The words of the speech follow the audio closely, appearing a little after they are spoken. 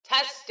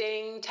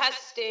Testing,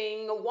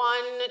 testing, 1,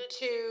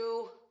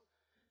 2,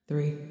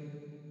 3.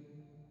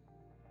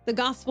 The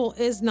gospel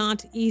is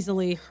not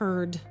easily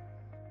heard.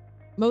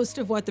 Most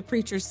of what the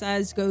preacher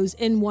says goes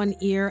in one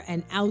ear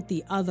and out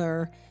the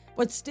other.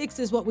 What sticks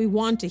is what we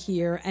want to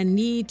hear and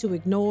need to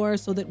ignore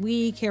so that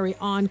we carry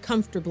on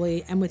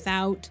comfortably and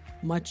without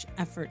much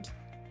effort.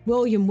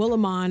 William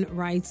Willimon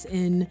writes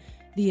in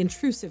The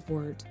Intrusive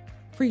Word,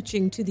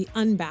 preaching to the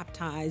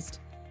unbaptized,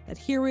 that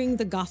hearing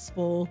the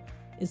gospel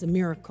is a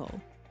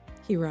miracle.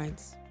 He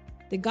writes,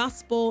 "The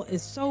gospel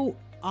is so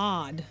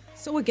odd,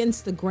 so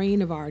against the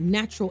grain of our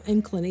natural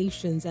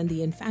inclinations and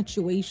the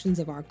infatuations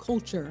of our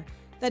culture,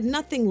 that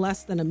nothing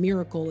less than a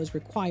miracle is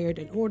required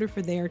in order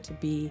for there to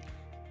be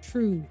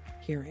true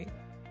hearing."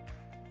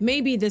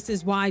 Maybe this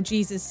is why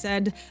Jesus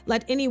said,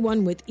 "Let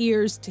anyone with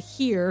ears to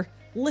hear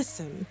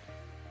listen."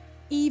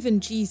 Even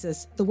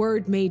Jesus, the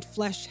Word made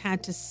flesh,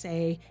 had to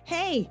say,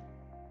 "Hey,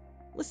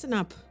 listen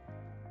up."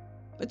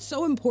 But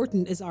so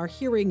important is our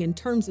hearing in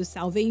terms of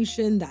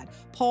salvation that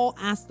Paul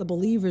asked the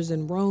believers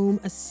in Rome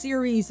a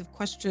series of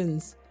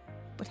questions.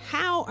 But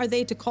how are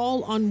they to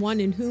call on one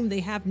in whom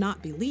they have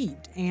not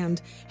believed?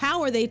 And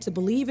how are they to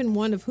believe in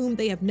one of whom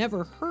they have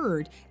never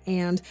heard?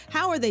 And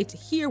how are they to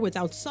hear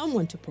without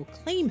someone to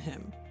proclaim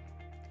him?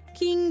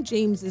 King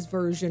James's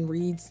version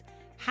reads,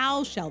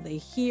 "How shall they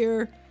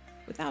hear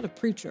without a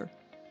preacher?"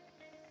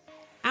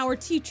 Our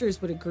teachers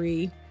would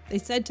agree. They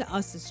said to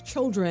us as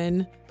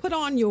children, "Put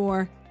on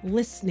your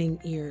listening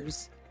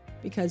ears,"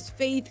 because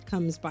faith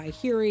comes by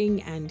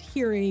hearing and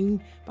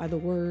hearing by the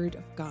word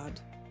of God.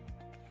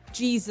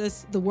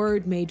 Jesus, the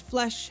Word made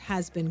flesh,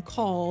 has been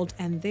called,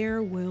 and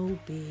there will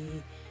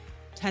be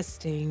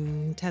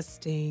testing,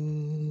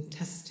 testing,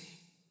 testing.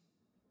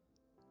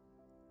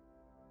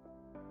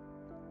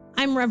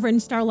 I'm Reverend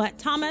Starlette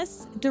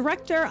Thomas,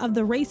 Director of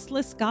the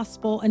Raceless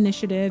Gospel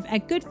Initiative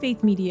at Good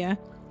Faith Media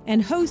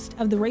and host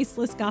of the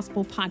Raceless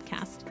Gospel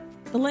podcast.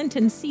 The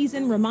Lenten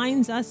season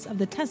reminds us of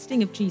the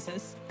testing of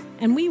Jesus,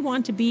 and we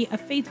want to be a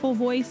faithful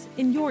voice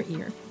in your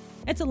ear.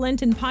 It's a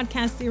Lenten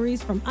podcast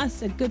series from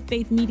us at Good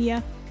Faith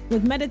Media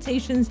with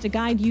meditations to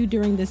guide you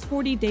during this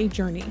 40-day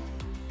journey.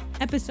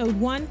 Episode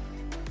 1,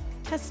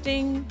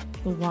 Testing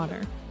the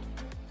Water.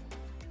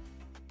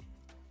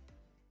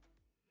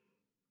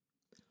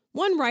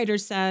 One writer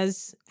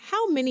says,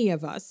 "How many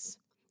of us,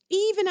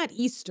 even at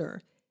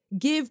Easter,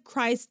 give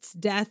Christ's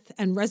death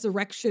and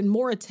resurrection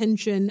more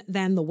attention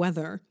than the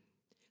weather?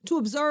 To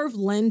observe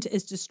Lent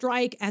is to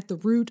strike at the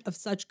root of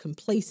such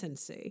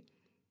complacency.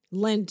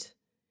 Lent,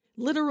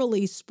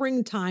 literally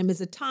springtime,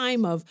 is a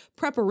time of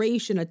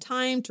preparation, a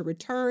time to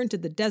return to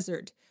the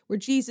desert where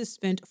Jesus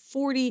spent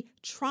 40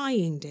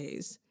 trying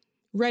days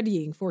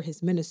readying for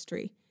his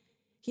ministry.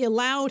 He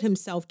allowed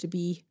himself to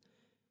be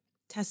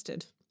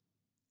tested.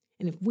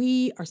 And if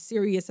we are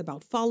serious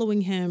about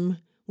following him,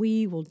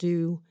 we will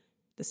do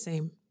the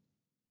same."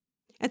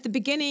 At the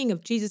beginning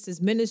of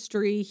Jesus'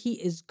 ministry, he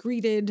is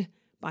greeted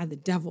by the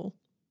devil.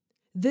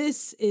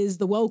 This is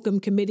the welcome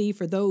committee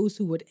for those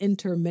who would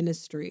enter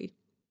ministry.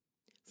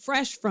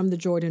 Fresh from the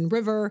Jordan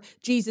River,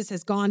 Jesus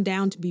has gone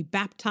down to be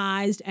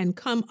baptized and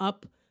come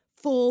up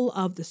full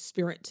of the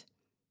Spirit.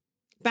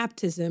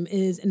 Baptism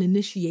is an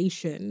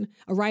initiation,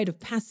 a rite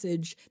of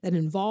passage that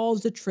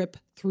involves a trip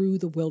through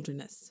the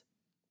wilderness.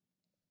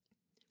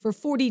 For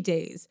 40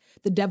 days,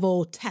 the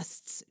devil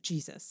tests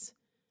Jesus.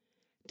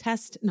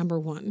 Test number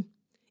 1.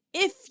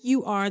 If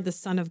you are the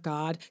Son of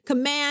God,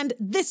 command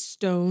this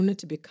stone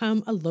to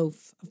become a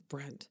loaf of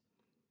bread.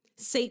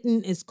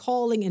 Satan is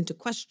calling into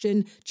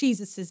question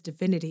Jesus'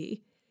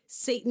 divinity.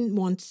 Satan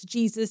wants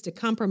Jesus to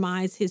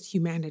compromise his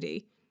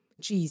humanity.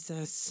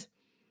 "Jesus,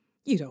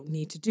 you don't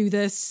need to do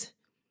this.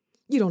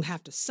 You don't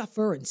have to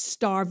suffer and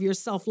starve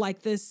yourself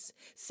like this.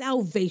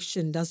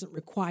 Salvation doesn't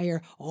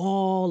require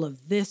all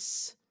of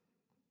this."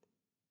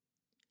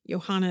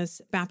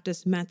 Johannes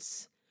Baptist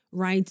Metz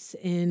writes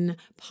in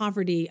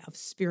Poverty of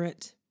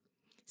Spirit,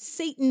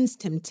 "Satan's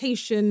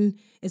temptation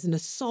is an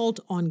assault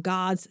on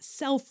God's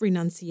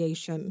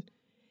self-renunciation,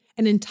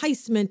 an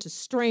enticement to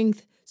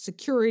strength,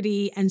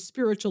 security, and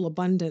spiritual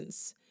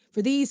abundance,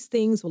 for these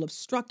things will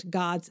obstruct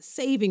God's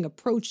saving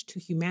approach to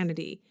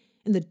humanity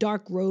in the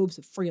dark robes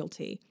of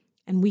frailty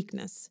and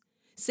weakness.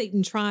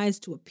 Satan tries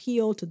to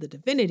appeal to the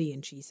divinity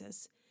in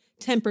Jesus,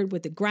 tempered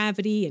with the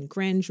gravity and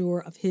grandeur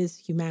of his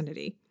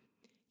humanity.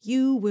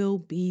 You will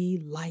be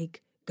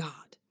like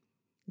God.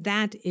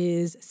 That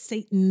is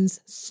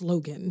Satan's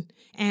slogan.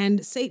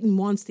 And Satan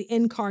wants the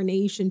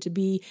incarnation to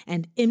be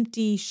an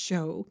empty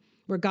show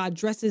where God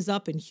dresses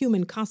up in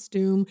human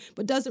costume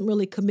but doesn't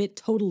really commit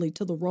totally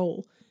to the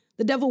role.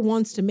 The devil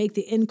wants to make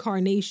the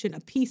incarnation a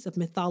piece of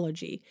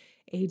mythology,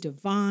 a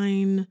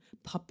divine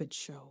puppet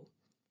show.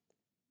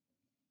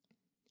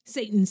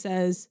 Satan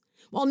says,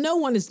 "While no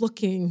one is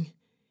looking,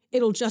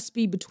 it'll just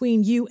be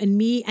between you and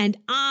me, and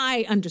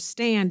I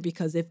understand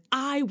because if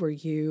I were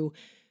you,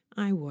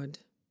 I would."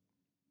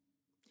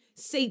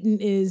 Satan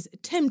is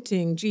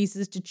tempting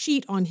Jesus to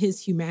cheat on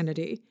his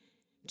humanity,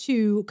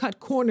 to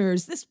cut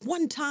corners this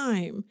one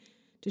time,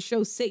 to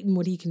show Satan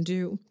what he can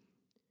do.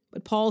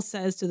 But Paul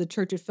says to the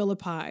church at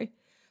Philippi,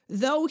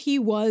 though he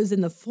was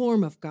in the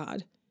form of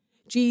God,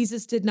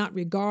 Jesus did not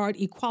regard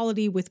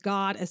equality with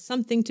God as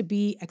something to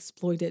be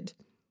exploited.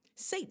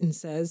 Satan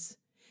says,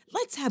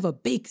 let's have a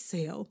bake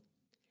sale.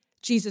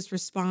 Jesus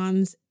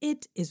responds,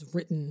 it is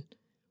written,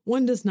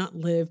 one does not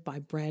live by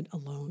bread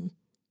alone.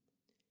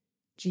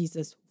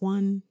 Jesus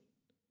 1,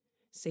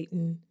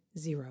 Satan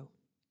 0.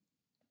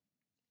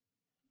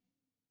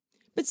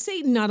 But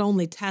Satan not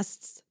only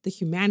tests the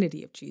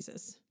humanity of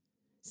Jesus,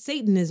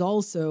 Satan is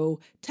also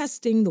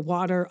testing the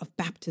water of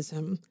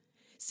baptism.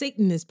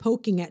 Satan is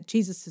poking at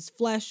Jesus'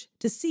 flesh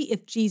to see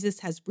if Jesus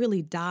has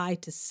really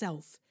died to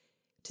self,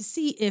 to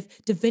see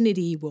if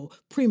divinity will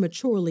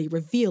prematurely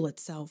reveal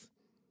itself.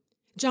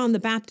 John the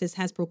Baptist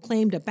has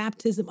proclaimed a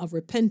baptism of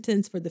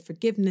repentance for the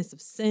forgiveness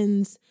of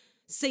sins.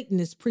 Satan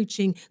is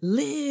preaching,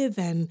 live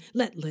and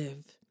let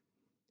live.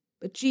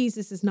 But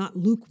Jesus is not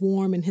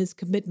lukewarm in his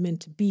commitment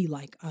to be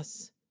like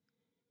us.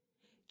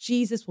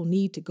 Jesus will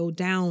need to go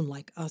down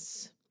like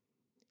us.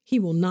 He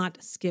will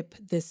not skip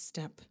this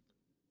step.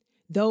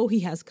 Though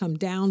he has come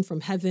down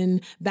from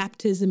heaven,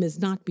 baptism is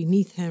not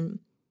beneath him.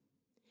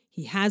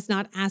 He has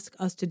not asked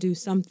us to do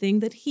something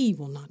that he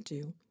will not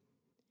do.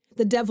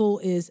 The devil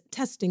is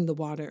testing the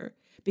water,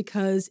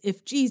 because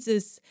if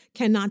Jesus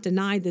cannot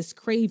deny this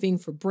craving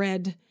for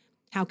bread,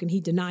 how can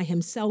he deny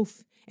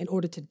himself in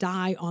order to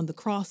die on the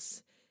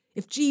cross?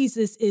 If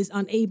Jesus is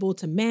unable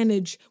to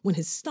manage when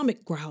his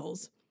stomach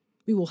growls,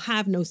 we will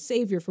have no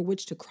Savior for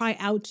which to cry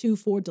out to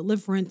for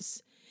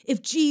deliverance.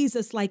 If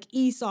Jesus, like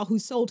Esau, who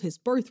sold his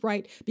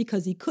birthright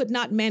because he could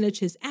not manage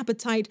his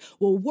appetite,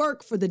 will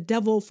work for the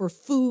devil for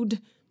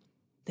food,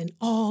 then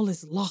all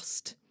is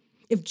lost.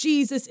 If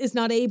Jesus is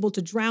not able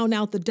to drown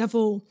out the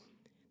devil,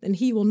 then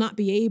he will not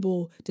be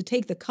able to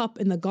take the cup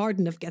in the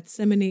Garden of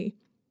Gethsemane.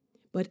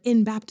 But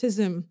in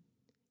baptism,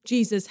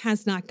 Jesus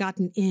has not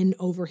gotten in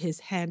over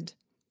his head.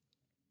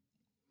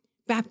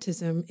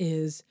 Baptism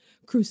is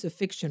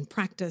crucifixion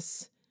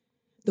practice.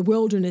 The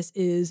wilderness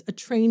is a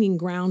training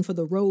ground for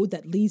the road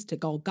that leads to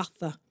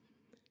Golgotha.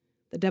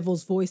 The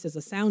devil's voice is a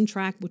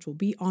soundtrack which will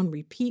be on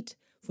repeat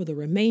for the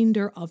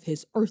remainder of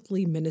his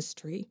earthly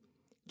ministry.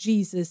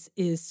 Jesus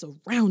is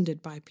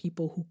surrounded by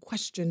people who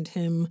questioned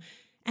him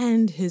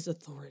and his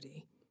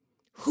authority.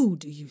 Who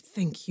do you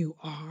think you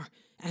are?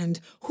 And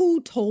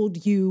who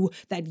told you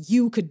that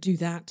you could do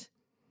that?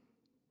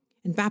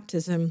 In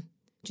baptism,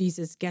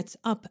 Jesus gets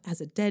up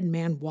as a dead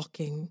man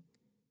walking.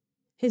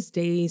 His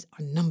days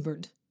are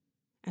numbered,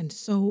 and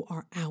so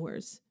are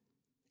ours.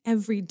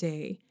 Every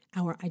day,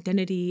 our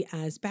identity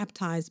as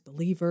baptized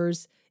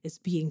believers is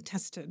being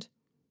tested.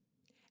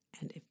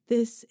 And if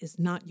this is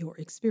not your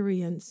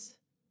experience,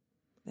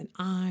 then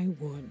I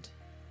would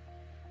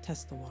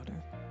test the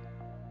water.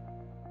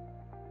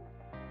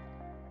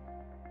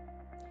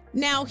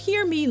 Now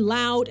hear me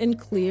loud and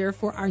clear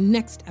for our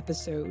next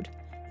episode,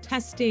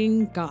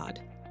 Testing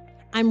God.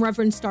 I'm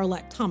Reverend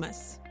Starlette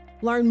Thomas.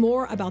 Learn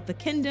more about the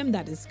kingdom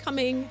that is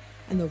coming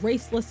and the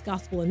Raceless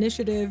Gospel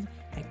Initiative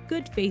at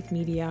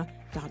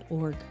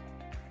goodfaithmedia.org.